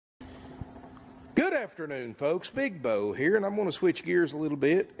Good afternoon, folks. Big Bo here, and I'm going to switch gears a little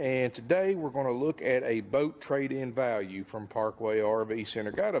bit. And today we're going to look at a boat trade-in value from Parkway RV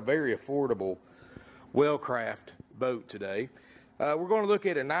Center. Got a very affordable Wellcraft boat today. We're going to look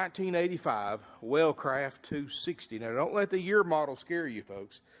at a 1985 Wellcraft 260. Now, don't let the year model scare you,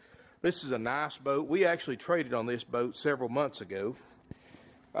 folks. This is a nice boat. We actually traded on this boat several months ago.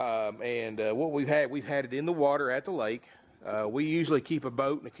 What we've had it in the water at the lake. We usually keep a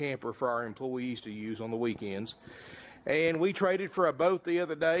boat and a camper for our employees to use on the weekends. And we traded for a boat the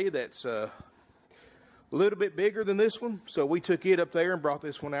other day that's a little bit bigger than this one. So we took it up there and brought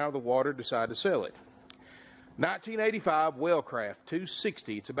this one out of the water, decided to sell it. 1985 Wellcraft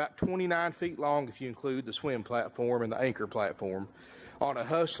 260. It's about 29 feet long if you include the swim platform and the anchor platform. On a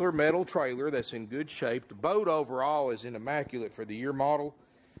Hustler metal trailer that's in good shape. The boat overall is in immaculate for the year model.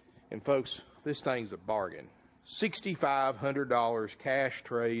 And folks, this thing's a bargain. $6,500 cash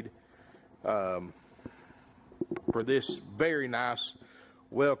trade for this very nice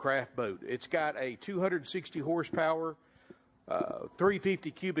Wellcraft boat. It's got a 260 horsepower,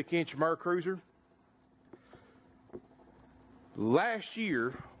 350 cubic inch Mercruiser. Last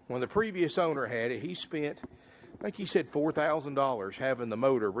year, when the previous owner had it, he spent, I think he said $4,000 having the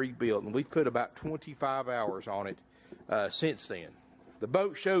motor rebuilt, and we've put about 25 hours on it since then. The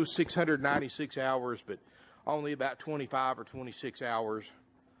boat shows 696 hours, but only about 25 or 26 hours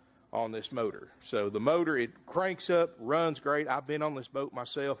on this motor. So the motor, it cranks up, runs great. I've been on this boat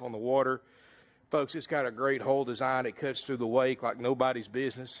myself on the water. Folks, it's got a great hull design. It cuts through the wake like nobody's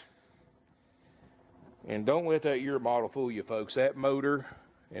business. And don't let that year model fool you, folks. That motor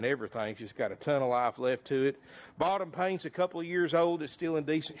and everything's just got a ton of life left to it. Bottom paint's a couple of years old. It's still in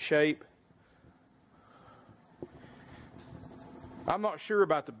decent shape. I'm not sure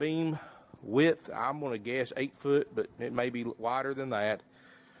about the beam width. I'm going to guess 8 foot, but it may be wider than that.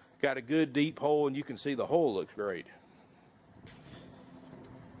 Got a good deep hole, and you can see the hole looks great.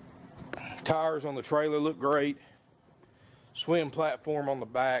 Tires on the trailer look great. Swim platform on the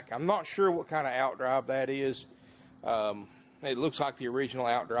back. I'm not sure what kind of outdrive that is. It looks like the original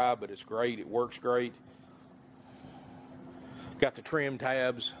outdrive, but it's great. It works great. Got the trim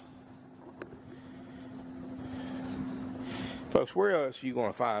tabs. Folks, where else are you going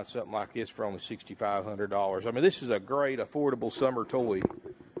to find something like this for only $6,500? I mean, this is a great, affordable summer toy.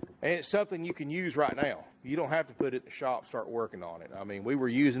 And it's something you can use right now. You don't have to put it in the shop, start working on it. I mean, we were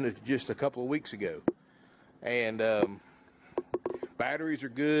using it just a couple of weeks ago. And batteries are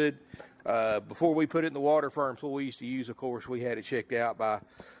good. Before we put it in the water for our employees to use, of course, we had it checked out by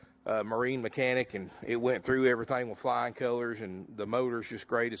a marine mechanic. And it went through everything with flying colors. And the motor's just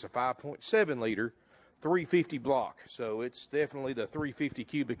great. It's a 5.7 liter. 350 block, so it's definitely the 350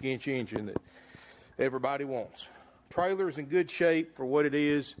 cubic inch engine that everybody wants. Trailer's in good shape for what it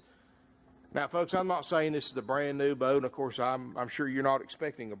is. Now, folks, I'm not saying this is a brand new boat, and of course, I'm sure you're not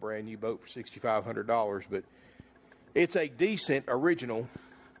expecting a brand new boat for $6,500, but it's a decent original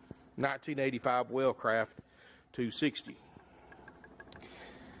 1985 Wellcraft 260.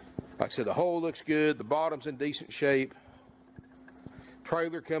 Like I said, the hull looks good, the bottom's in decent shape.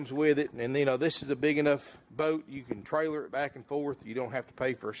 Trailer comes with it, and you know, this is a big enough boat you can trailer it back and forth. You don't have to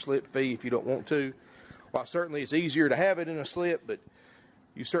pay for a slip fee if you don't want to. Well, certainly it's easier to have it in a slip, but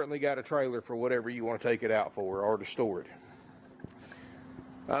you certainly got a trailer for whatever you want to take it out for or to store it.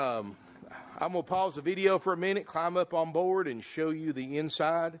 I'm going to pause the video for a minute, climb up on board, and show you the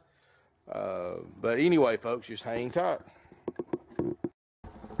inside. But anyway, folks, just hang tight.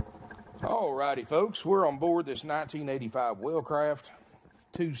 Alrighty, folks, we're on board this 1985 Wellcraft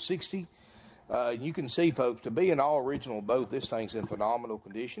 260. You can see, folks, to be an all original boat, this thing's in phenomenal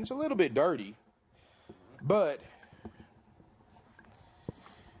condition. It's a little bit dirty, but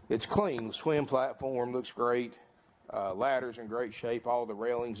it's clean. The swim platform looks great. Ladder's in great shape. All the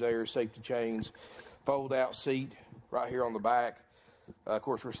railings there, safety chains, fold out seat right here on the back. Of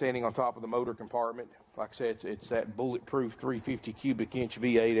course, we're standing on top of the motor compartment. Like I said, it's that bulletproof 350 cubic inch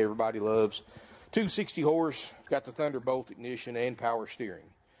V-8 everybody loves. 260 horse, got the Thunderbolt ignition and power steering.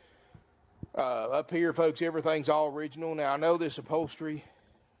 Up here, folks, everything's all original. Now, I know this upholstery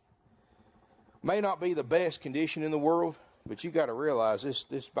may not be the best condition in the world, but you got to realize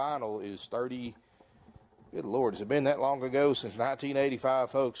this vinyl is 30, good Lord, has it been that long ago? Since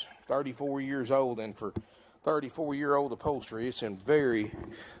 1985, folks, 34 years old, and for 34-year-old upholstery, it's in very,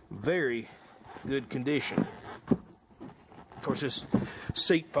 very good condition. Of course, this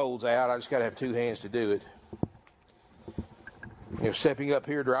seat folds out. I just got to have two hands to do it. You know, stepping up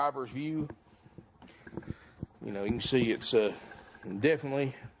here, driver's view. You know, you can see it's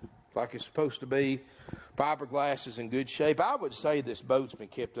definitely like it's supposed to be. Fiberglass is in good shape. I would say this boat's been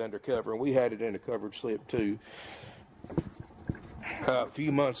kept undercover, and we had it in a covered slip too. A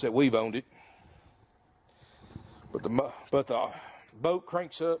few months that we've owned it. But the boat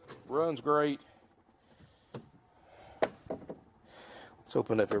cranks up, runs great. Let's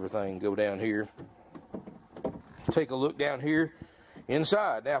open up everything, go down here. Take a look down here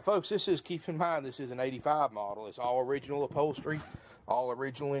inside. Now, folks, this is, keep in mind, this is an 85 model. It's all original upholstery, all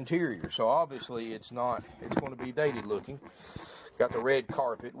original interior. So obviously it's going to be dated looking. Got the red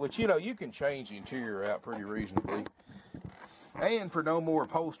carpet, which, you know, you can change the interior out pretty reasonably. And for no more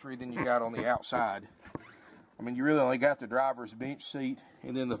upholstery than you got on the outside. I mean, you really only got the driver's bench seat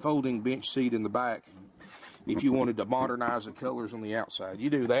and then the folding bench seat in the back if you wanted to modernize the colors on the outside. You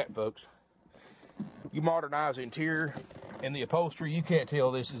do that, folks. You modernize the interior and the upholstery, you can't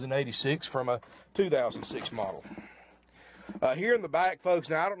tell this is an 86 from a 2006 model. Here in the back, folks,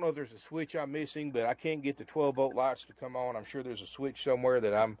 now I don't know if there's a switch I'm missing, but I can't get the 12-volt lights to come on. I'm sure there's a switch somewhere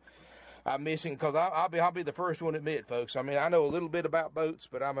that I'm missing, because I'll be the first one to admit, folks. I mean, I know a little bit about boats,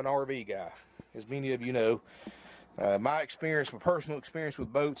 but I'm an RV guy, as many of you know. My personal experience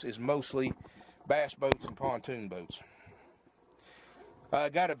with boats is mostly bass boats and pontoon boats.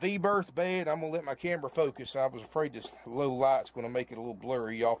 Got a V-berth bed. I'm going to let my camera focus. I was afraid this low light's going to make it a little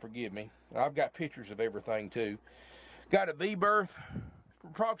blurry. Y'all forgive me. I've got pictures of everything, too. Got a V-berth,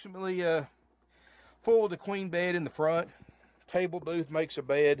 approximately full of the queen bed in the front. Table booth makes a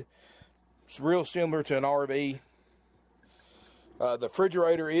bed. It's real similar to an RV. The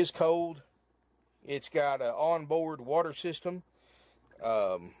refrigerator is cold. It's got an onboard water system.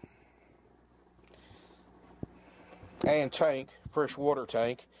 And tank, fresh water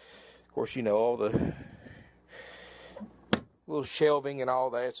tank. Of course, you know, all the little shelving and all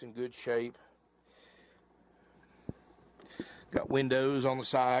that's in good shape. Got windows on the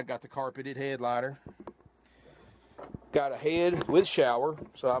side, got the carpeted headliner. Got a head with shower,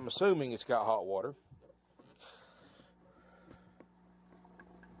 so I'm assuming it's got hot water.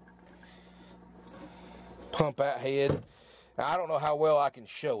 Pump out head. Now, I don't know how well I can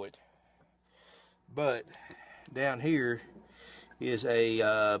show it, but down here is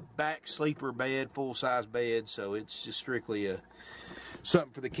a back sleeper bed, full-size bed, so it's just strictly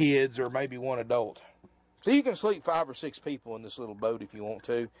something for the kids or maybe one adult. So you can sleep 5 or 6 people in this little boat if you want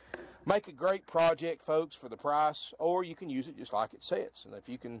to. Make a great project, folks, for the price, or you can use it just like it sits. And if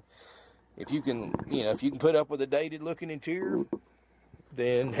you can put up with a dated-looking interior,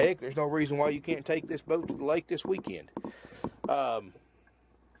 then heck, there's no reason why you can't take this boat to the lake this weekend. Like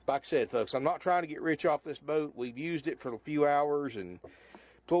I said, folks, I'm not trying to get rich off this boat. We've used it for a few hours, and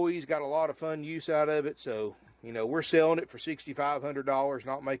employees got a lot of fun use out of it. So, you know, we're selling it for $6,500,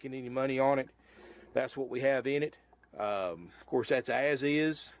 not making any money on it. That's what we have in it. Of course, that's as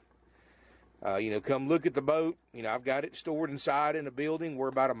is. You know, come look at the boat. You know, I've got it stored inside in a building. We're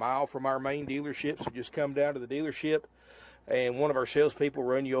about a mile from our main dealership, so just come down to the dealership, and one of our salespeople will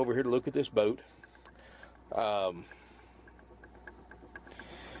run you over here to look at this boat.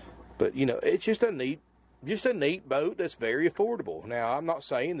 But, you know, it's just a neat boat that's very affordable. Now, I'm not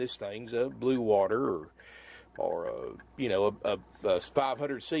saying this thing's a blue water or you know, a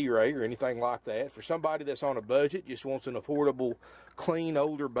 500 Sea Ray or anything like that. For somebody that's on a budget, just wants an affordable, clean,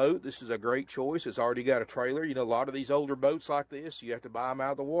 older boat, this is a great choice. It's already got a trailer. You know, a lot of these older boats like this, you have to buy them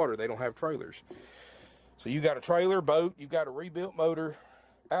out of the water. They don't have trailers. So you got a trailer boat, you've got a rebuilt motor,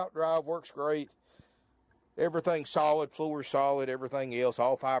 outdrive works great. Everything's solid, floor's solid, everything else,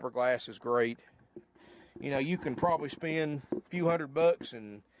 all fiberglass is great. You know, you can probably spend a few $100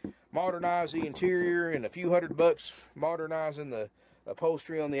 and modernize the interior and a few $100 modernizing the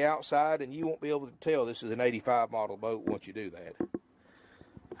upholstery on the outside, and you won't be able to tell this is an 85 model boat once you do that.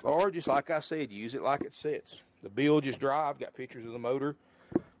 Or just like I said, use it like it sits. The bilge is dry. I've got pictures of the motor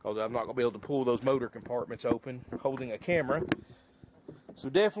because I'm not going to be able to pull those motor compartments open holding a camera. So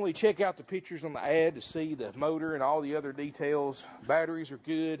definitely check out the pictures on the ad to see the motor and all the other details. Batteries are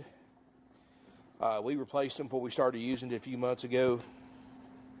good. We replaced them before we started using it a few months ago.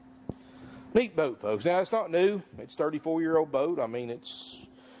 Neat boat, folks. Now, it's not new. It's a 34-year-old boat. I mean,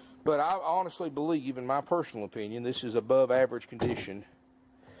 but I honestly believe, in my personal opinion, this is above average condition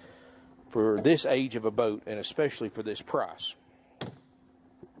for this age of a boat, and especially for this price.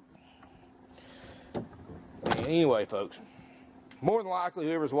 Anyway, folks, more than likely,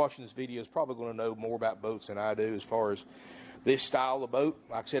 whoever's watching this video is probably going to know more about boats than I do as far as this style of boat.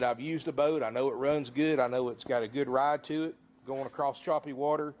 Like I said, I've used the boat. I know it runs good. I know it's got a good ride to it, going across choppy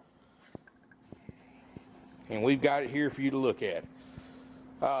water. And we've got it here for you to look at.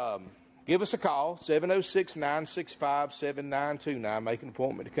 Give us a call, 706-965-7929. Make an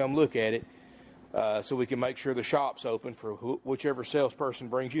appointment to come look at it. so we can make sure the shop's open for whichever salesperson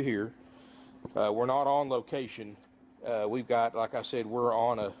brings you here. We're not on location. We've got, like I said,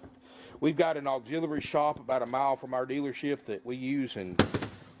 we've got an auxiliary shop about a mile from our dealership that we use, and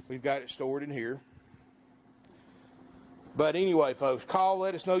we've got it stored in here. But anyway, folks, call,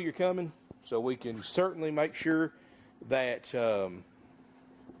 let us know you're coming, so we can certainly make sure that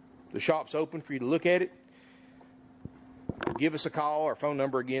the shop's open for you to look at it. Give us a call. Our phone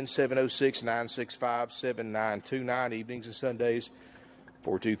number again, 706-965-7929, evenings and Sundays,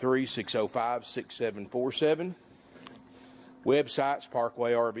 423-605-6747. Website's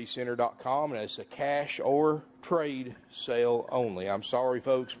parkwayrvcenter.com, and it's a cash or trade sale only. I'm sorry,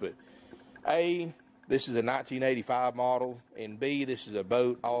 folks, but A, this is a 1985 model, and B, this is a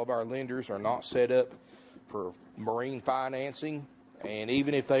boat. All of our lenders are not set up for marine financing, and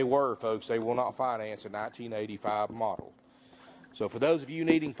even if they were, folks, they will not finance a 1985 model. So for those of you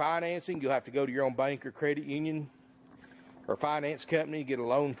needing financing, you'll have to go to your own bank or credit union or finance company, get a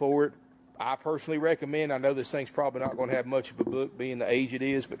loan for it. I personally recommend, I know this thing's probably not going to have much of a book being the age it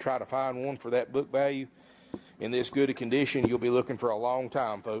is, but try to find one for that book value. In this good a condition, you'll be looking for a long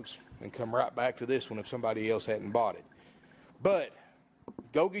time, folks, and come right back to this one if somebody else hadn't bought it. But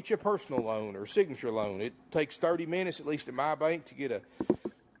go get your personal loan or signature loan. It takes 30 minutes, at least at my bank, to get a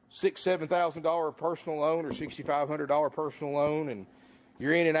 $6,000-$7,000 personal loan or $6,500 personal loan, and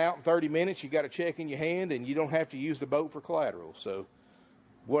you're in and out in 30 minutes. You got a check in your hand, and you don't have to use the boat for collateral. So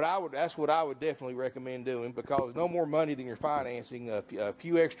that's what I would definitely recommend doing, because no more money than you're financing. A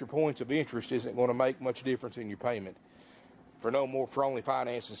few extra points of interest isn't going to make much difference in your payment for only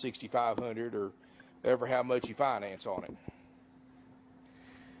financing $6,500 or ever how much you finance on it.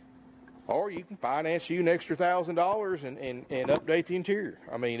 Or you can finance you an extra $1,000 and update the interior.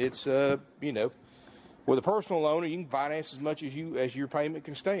 I mean, it's you know, with a personal loan, you can finance as much as your payment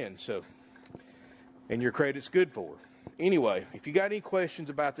can stand. So, and your credit's good for it. Anyway, if you got any questions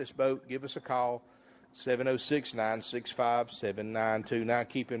about this boat, give us a call, 706-965-7929.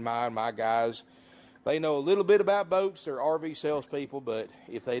 Keep in mind, my guys, they know a little bit about boats. They're RV salespeople, but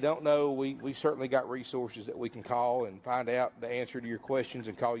if they don't know, we certainly got resources that we can call and find out the answer to your questions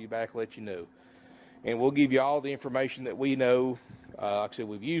and call you back, let you know. And we'll give you all the information that we know. Like I said,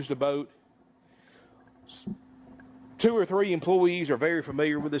 we've used the boat. 2 or 3 employees are very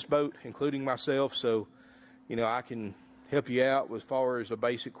familiar with this boat, including myself, so you know, I can help you out as far as the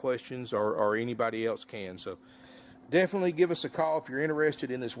basic questions, or anybody else can. So definitely give us a call if you're interested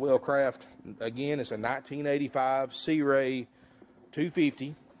in this Wellcraft. Again, it's a 1985 Sea Ray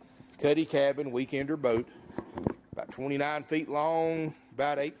 250 Cuddy cabin weekender boat, about 29 feet long,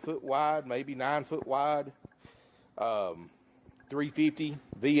 about 8 foot wide, maybe 9 foot wide. 350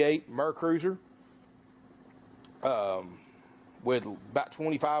 V-8 Mercruiser with about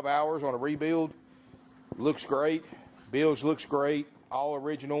 25 hours on a rebuild. Looks great. Bilge looks great. All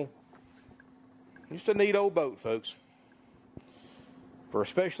original. Just a neat old boat, folks.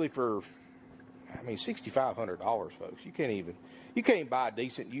 Especially for, I mean, $6,500, folks. You can't buy a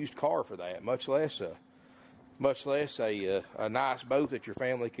decent used car for that, much less a nice boat that your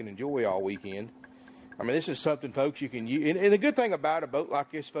family can enjoy all weekend. I mean, this is something, folks, you can use. And the good thing about a boat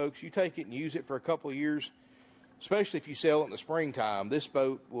like this, folks, you take it and use it for a couple of years, especially if you sell it in the springtime. This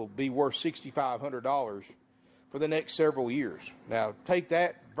boat will be worth $6,500 for the next several years. Now, take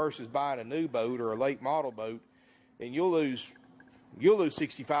that versus buying a new boat or a late model boat, and you'll lose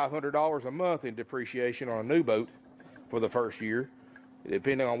 $6,500 a month in depreciation on a new boat for the first year,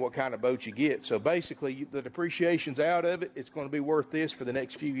 depending on what kind of boat you get. So basically, the depreciation's out of it. It's going to be worth this for the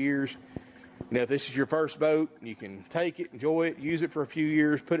next few years. Now, if this is your first boat, you can take it, enjoy it, use it for a few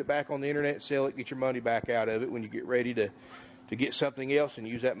years, put it back on the internet, sell it, get your money back out of it when you get ready to get something else and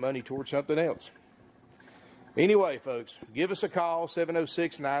use that money towards something else. Anyway, folks, give us a call,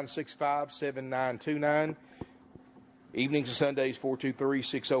 706-965-7929. Evenings and Sundays,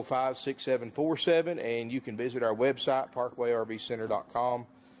 423-605-6747. And you can visit our website, parkwayrvcenter.com.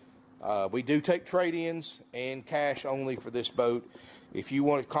 We do take trade-ins and cash only for this boat. If you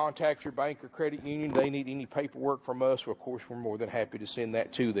want to contact your bank or credit union, they need any paperwork from us, well, of course, we're more than happy to send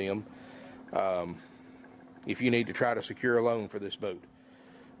that to them if you need to try to secure a loan for this boat.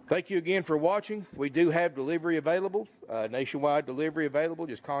 Thank you again for watching. We do have delivery available, nationwide delivery available.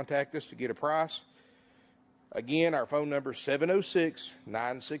 Just contact us to get a price. Again, our phone number is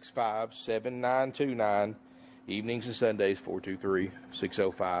 706-965-7929. Evenings and Sundays,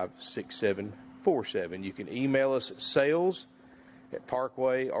 423-605-6747. You can email us at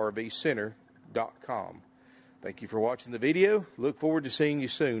sales@parkwayrvcenter.com. Thank you for watching the video. Look forward to seeing you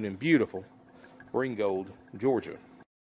soon in beautiful Ringgold, Georgia.